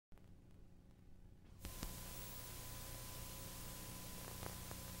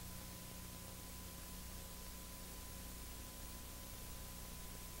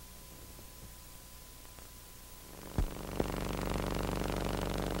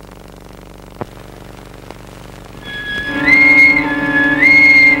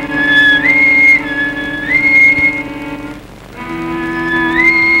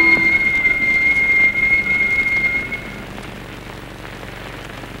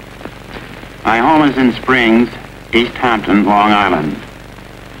My home is in Springs, East Hampton, Long Island.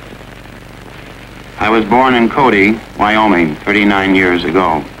 I was born in Cody, Wyoming, 39 years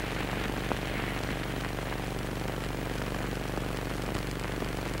ago.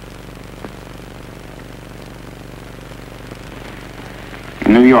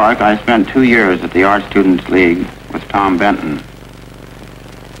 In New York, I spent 2 years at the Art Students League with Tom Benton.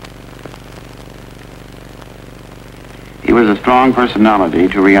 He was a strong personality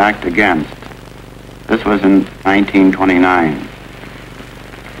to react against. This was in 1929.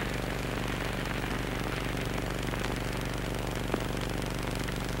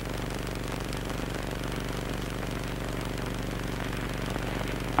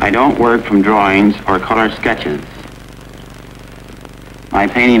 I don't work from drawings or color sketches. My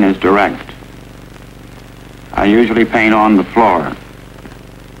painting is direct. I usually paint on the floor.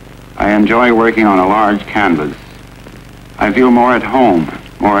 I enjoy working on a large canvas. I feel more at home,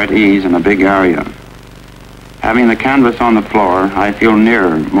 more at ease in a big area. Having the canvas on the floor, I feel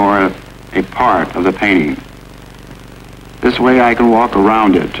nearer, more a part of the painting. This way I can walk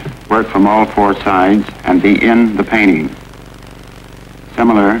around it, work from all four sides, and be in the painting,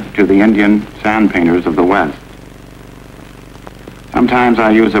 similar to the Indian sand painters of the West. Sometimes I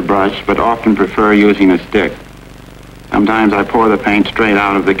use a brush, but often prefer using a stick. Sometimes I pour the paint straight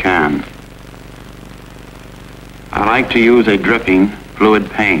out of the can. I like to use a dripping, fluid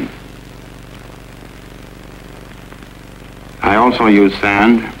paint. I also use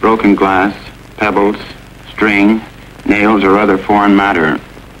sand, broken glass, pebbles, string, nails, or other foreign matter.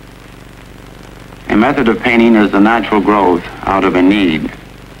 A method of painting is the natural growth out of a need.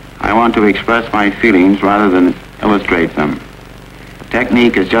 I want to express my feelings rather than illustrate them.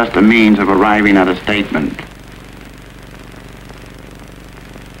 Technique is just a means of arriving at a statement.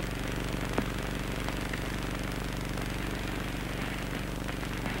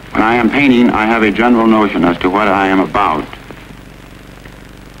 When I am painting, I have a general notion as to what I am about.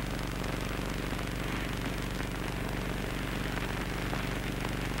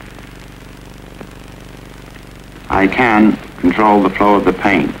 I can control the flow of the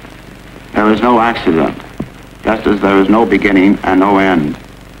paint. There is no accident, just as there is no beginning and no end.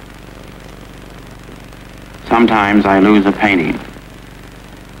 Sometimes I lose a painting,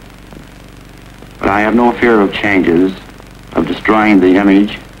 but I have no fear of changes, of destroying the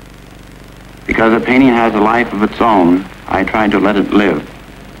image. Because a painting has a life of its own, I try to let it live.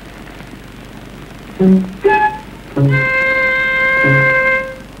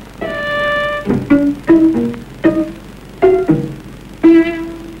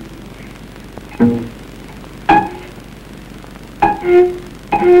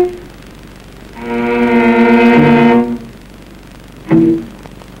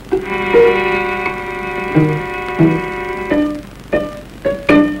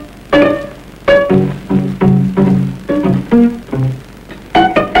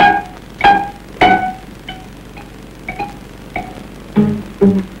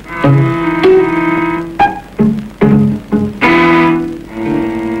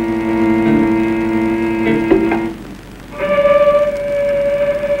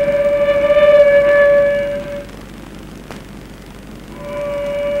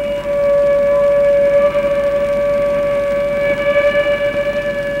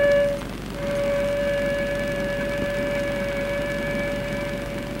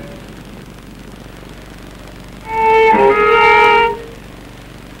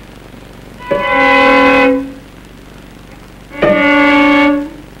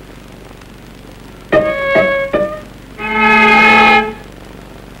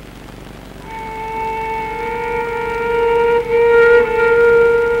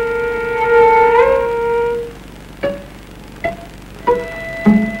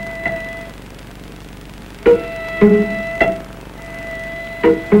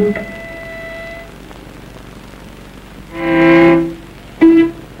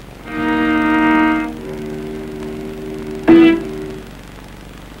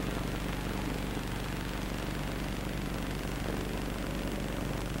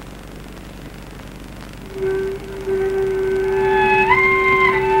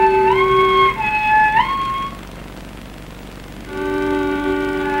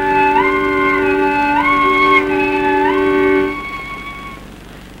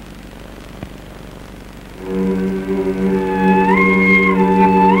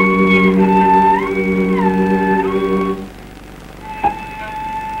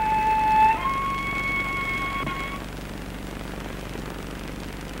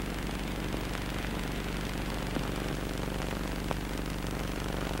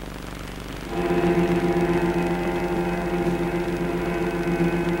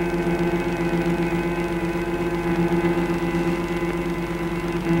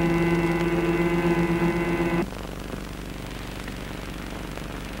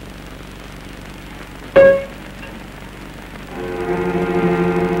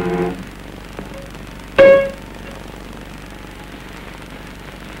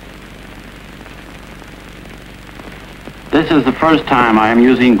 This is the first time I am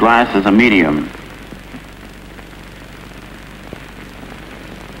using glass as a medium.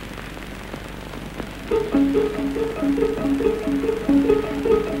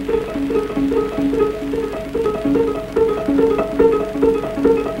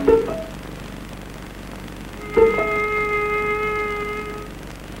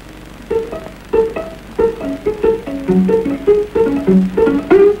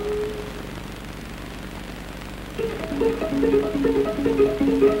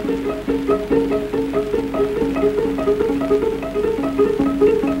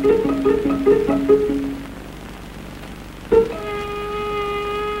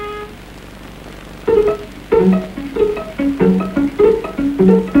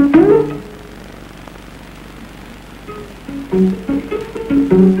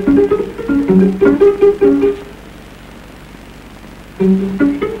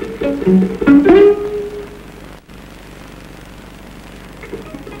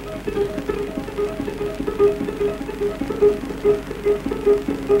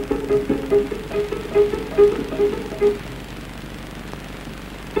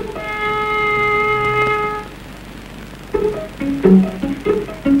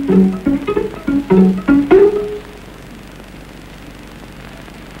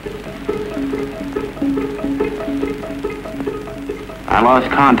 I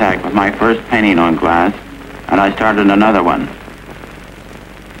lost contact with my first painting on glass, and I started another one.